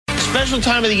special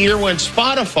time of the year when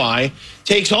Spotify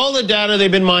takes all the data they've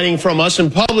been mining from us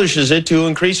and publishes it to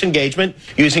increase engagement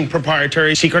using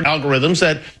proprietary secret algorithms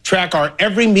that track our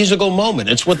every musical moment.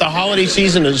 It's what the holiday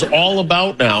season is all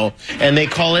about now, and they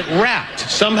call it Wrapped.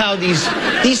 Somehow these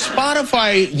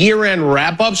Spotify year-end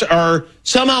wrap-ups are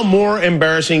somehow more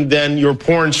embarrassing than your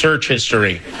porn search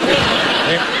history.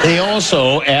 They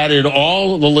also added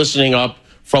all the listening up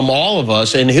from all of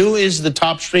us. And who is the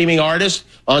top streaming artist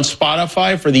on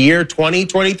Spotify for the year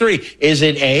 2023? Is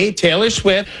it A, Taylor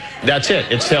Swift? That's it.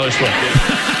 It's Taylor Swift.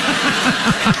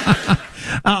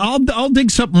 I'll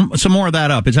dig some more of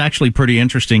that up. It's actually pretty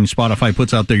interesting. Spotify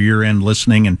puts out their year-end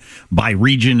listening and by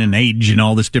region and age and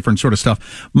all this different sort of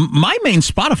stuff. My main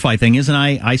Spotify thing is, and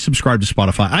I subscribe to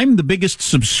Spotify. I'm the biggest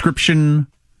subscription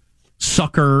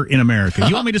sucker in America.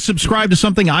 You want me to subscribe to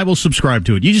something, I will subscribe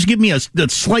to it. You just give me a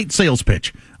slight sales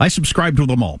pitch. I subscribe to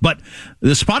them all. But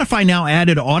the Spotify now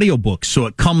added audiobooks, so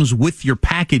it comes with your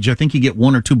package. I think you get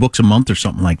 1 or 2 books a month or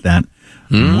something like that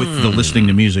with the listening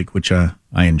to music, which I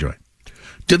enjoy.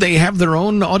 Do they have their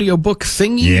own audiobook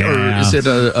thingy, Yeah. or is it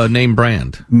a name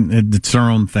brand? It's their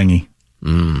own thingy.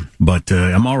 But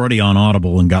I'm already on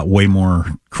Audible and got way more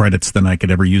credits than I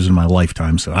could ever use in my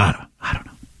lifetime, so I don't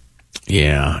know.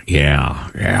 Yeah.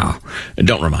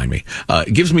 Don't remind me.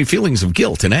 It gives me feelings of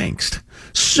guilt and angst.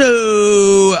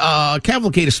 So,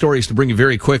 cavalcade of stories to bring you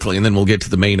very quickly, and then we'll get to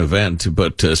the main event.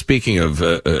 But speaking of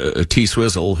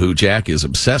T-Swizzle, who Jack is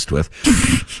obsessed with,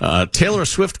 Taylor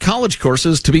Swift college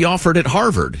courses to be offered at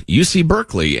Harvard, UC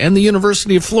Berkeley, and the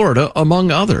University of Florida, among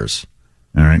others.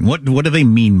 All right. What do they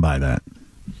mean by that?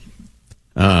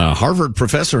 Harvard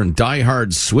professor and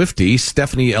diehard Swiftie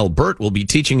Stephanie Elbert will be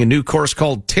teaching a new course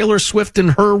called Taylor Swift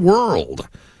and Her World,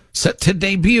 set to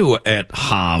debut at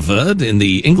Harvard in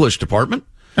the English department.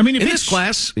 I mean, if in it's this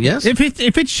class, yes, if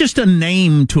it's just a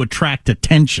name to attract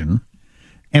attention,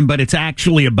 but it's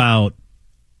actually about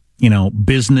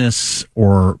business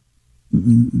or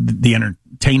the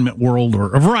entertainment world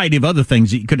or a variety of other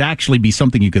things, it could actually be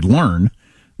something you could learn.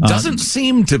 Doesn't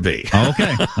seem to be.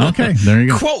 Okay, there you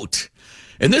go. Quote,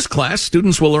 in this class,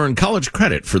 students will earn college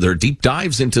credit for their deep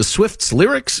dives into Swift's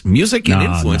lyrics, music, and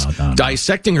influence,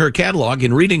 dissecting her catalog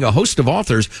and reading a host of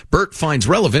authors Bert finds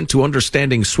relevant to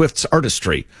understanding Swift's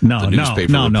artistry. No.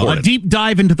 Reported. A deep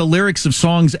dive into the lyrics of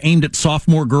songs aimed at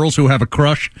sophomore girls who have a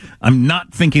crush. I'm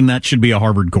not thinking that should be a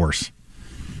Harvard course.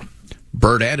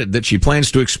 Bert added that she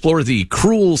plans to explore the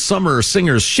cruel summer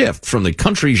singer's shift from the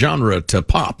country genre to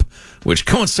pop, which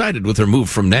coincided with her move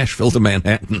from Nashville to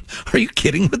Manhattan. Are you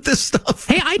kidding with this stuff?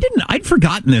 Hey, I'd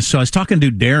forgotten this. So I was talking to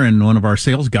Darren, one of our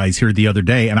sales guys here the other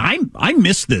day, and I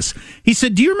missed this. He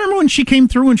said, do you remember when she came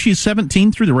through when she was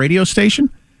 17 through the radio station?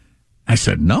 I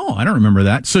said, no, I don't remember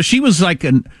that. So she was like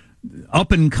an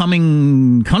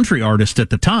up-and-coming country artist at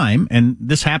the time, and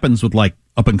this happens with like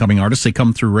up-and-coming artists. They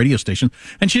come through radio stations,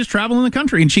 and she was traveling the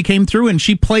country, and she came through and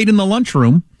she played in the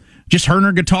lunchroom, just her and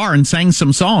her guitar, and sang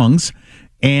some songs.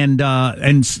 And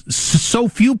so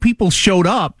few people showed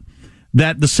up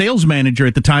that the sales manager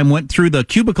at the time went through the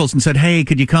cubicles and said, "Hey,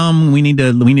 could you come? We need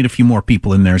a few more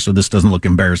people in there so this doesn't look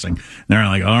embarrassing." And they're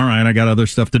like, "All right, I got other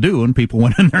stuff to do." And people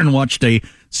went in there and watched a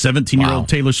 17-year-old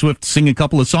Taylor Swift sing a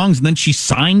couple of songs, and then she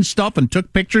signed stuff and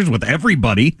took pictures with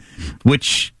everybody,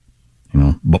 which,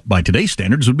 by today's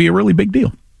standards would be a really big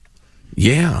deal.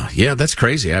 Yeah, that's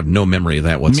crazy. I have no memory of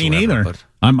that whatsoever. Me neither. But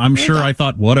I'm sure I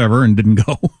thought whatever and didn't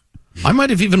go. I might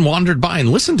have even wandered by and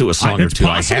listened to a song or two.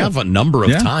 Possible. I have a number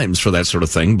of times for that sort of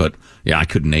thing, but yeah, I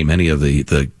couldn't name any of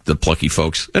the plucky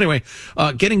folks. Anyway,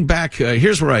 getting back,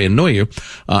 here's where I annoy you,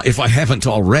 if I haven't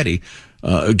already.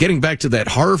 Getting back to that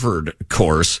Harvard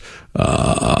course,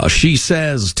 she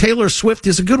says, Taylor Swift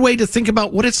is a good way to think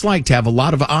about what it's like to have a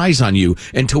lot of eyes on you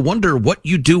and to wonder what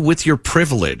you do with your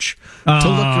privilege. To look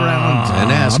around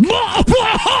and ask,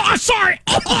 sorry,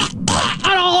 I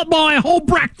don't my whole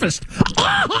breakfast.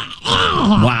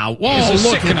 Wow, whoa,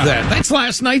 look at that. That's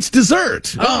last night's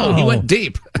dessert. Oh, he went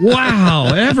deep.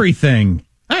 Wow, everything.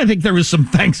 I think there was some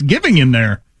Thanksgiving in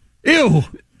there. Ew.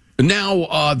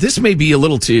 Now, this may be a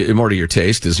little more to your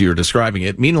taste as you're describing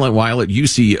it. Meanwhile, at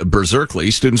UC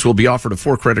Berkeley, students will be offered a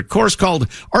 4-credit course called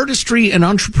Artistry and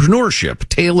Entrepreneurship,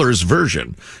 Taylor's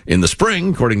version. In the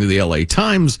spring, according to the LA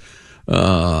Times,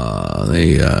 the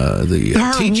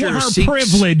teacher seeks...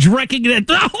 privilege, recognize...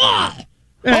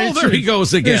 there he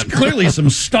goes again. There's clearly some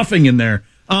stuffing in there.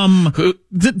 I can't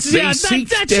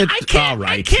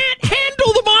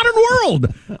handle the modern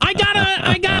world. I gotta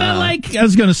I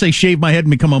was gonna say shave my head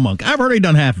and become a monk. I've already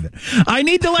done half of it. I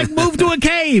need to move to a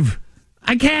cave.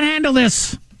 I can't handle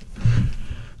this.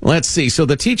 Let's see. So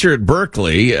the teacher at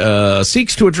Berkeley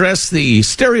seeks to address the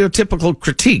stereotypical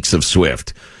critiques of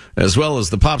Swift. as well as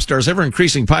the pop star's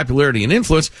ever-increasing popularity and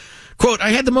influence. Quote, I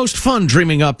had the most fun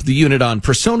dreaming up the unit on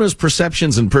personas,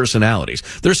 perceptions, and personalities.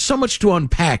 There's so much to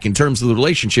unpack in terms of the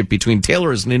relationship between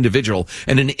Taylor as an individual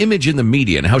and an image in the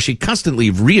media and how she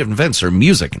constantly reinvents her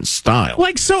music and style.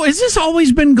 Like, so has this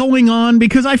always been going on?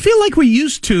 Because I feel like we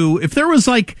used to, if there was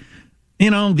like, you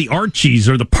know, the Archies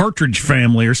or the Partridge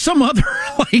Family or some other,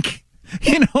 like,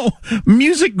 you know,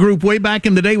 music group way back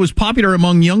in the day was popular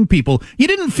among young people, you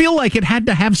didn't feel like it had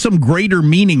to have some greater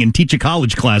meaning and teach a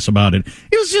college class about it.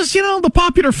 It was just, you know, the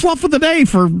popular fluff of the day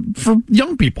for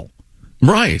young people.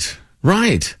 Right.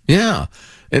 Yeah.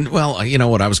 And, well, you know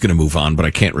what? I was going to move on, but I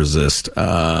can't resist.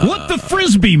 What the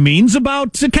Frisbee means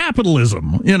about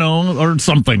capitalism, you know, or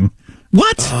something.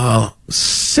 What?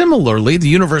 Similarly, the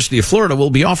University of Florida will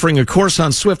be offering a course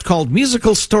on Swift called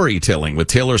Musical Storytelling with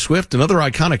Taylor Swift and other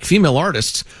iconic female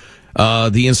artists.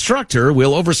 The instructor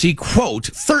will oversee, quote,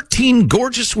 13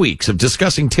 gorgeous weeks of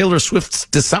discussing Taylor Swift's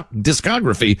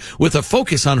discography with a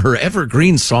focus on her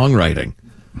evergreen songwriting.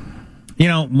 You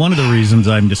know, one of the reasons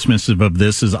I'm dismissive of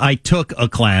this is I took a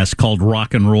class called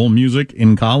rock and roll music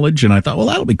in college, and I thought, well,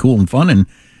 that'll be cool and fun. And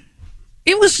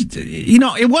it was, you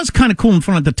know, it was kind of cool and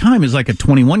fun at the time as like a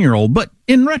 21-year-old. But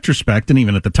in retrospect, and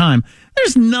even at the time,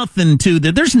 there's nothing to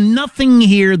that. There's nothing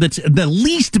here that's the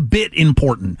least bit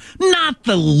important. Not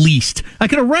the least. I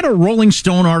could have read a Rolling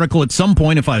Stone article at some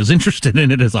point if I was interested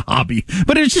in it as a hobby.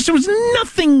 But it was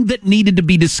nothing that needed to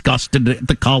be discussed at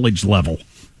the college level.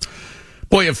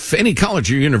 Boy, if any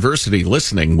college or university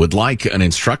listening would like an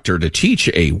instructor to teach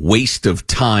a waste of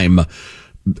time,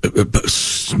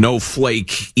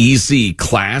 snowflake easy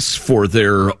class for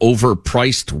their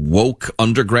overpriced woke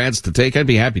undergrads to take, I'd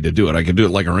be happy to do it. I could do it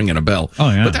like a ring and a bell. Oh,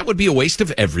 yeah. But that would be a waste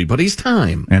of everybody's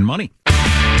time. And money.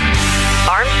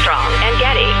 Armstrong and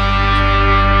Getty.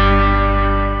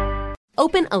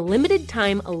 Open a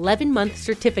limited-time 11-month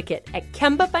certificate at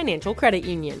Kemba Financial Credit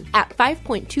Union. At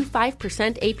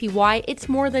 5.25% APY, it's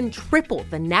more than triple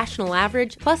the national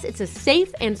average, plus it's a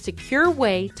safe and secure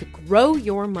way to grow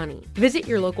your money. Visit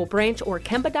your local branch or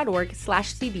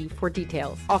kemba.org/cb for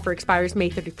details. Offer expires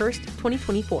May 31st,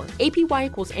 2024. APY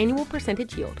equals annual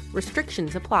percentage yield.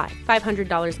 Restrictions apply.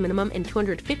 $500 minimum and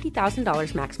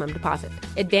 $250,000 maximum deposit.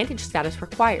 Advantage status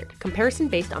required. Comparison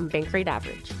based on bank rate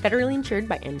average. Federally insured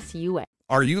by NCUA.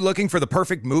 Are you looking for the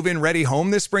perfect move-in ready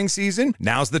home this spring season?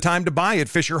 Now's the time to buy at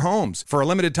Fisher Homes. For a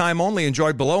limited time only,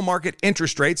 enjoy below-market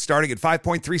interest rates starting at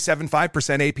 5.375%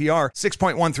 APR,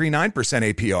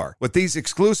 6.139% APR. With these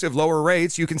exclusive lower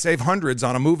rates, you can save hundreds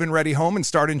on a move-in ready home and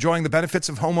start enjoying the benefits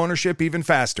of home ownership even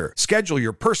faster. Schedule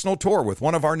your personal tour with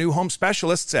one of our new home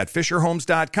specialists at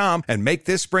FisherHomes.com and make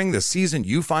this spring the season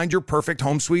you find your perfect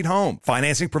home sweet home.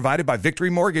 Financing provided by Victory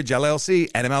Mortgage, LLC,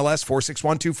 NMLS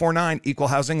 461249, Equal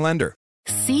Housing Lender.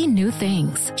 See new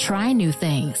things, try new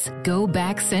things, go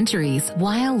back centuries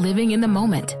while living in the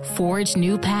moment, forge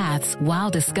new paths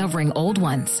while discovering old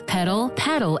ones, pedal,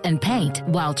 paddle, and paint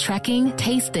while trekking,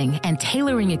 tasting, and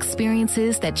tailoring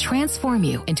experiences that transform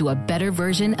you into a better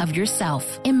version of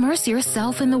yourself. Immerse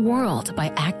yourself in the world by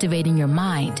activating your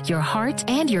mind, your heart,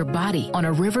 and your body on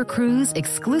a river cruise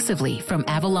exclusively from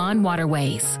Avalon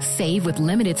Waterways. Save with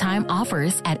limited time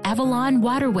offers at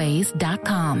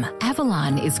AvalonWaterways.com.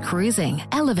 Avalon is cruising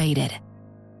elevated.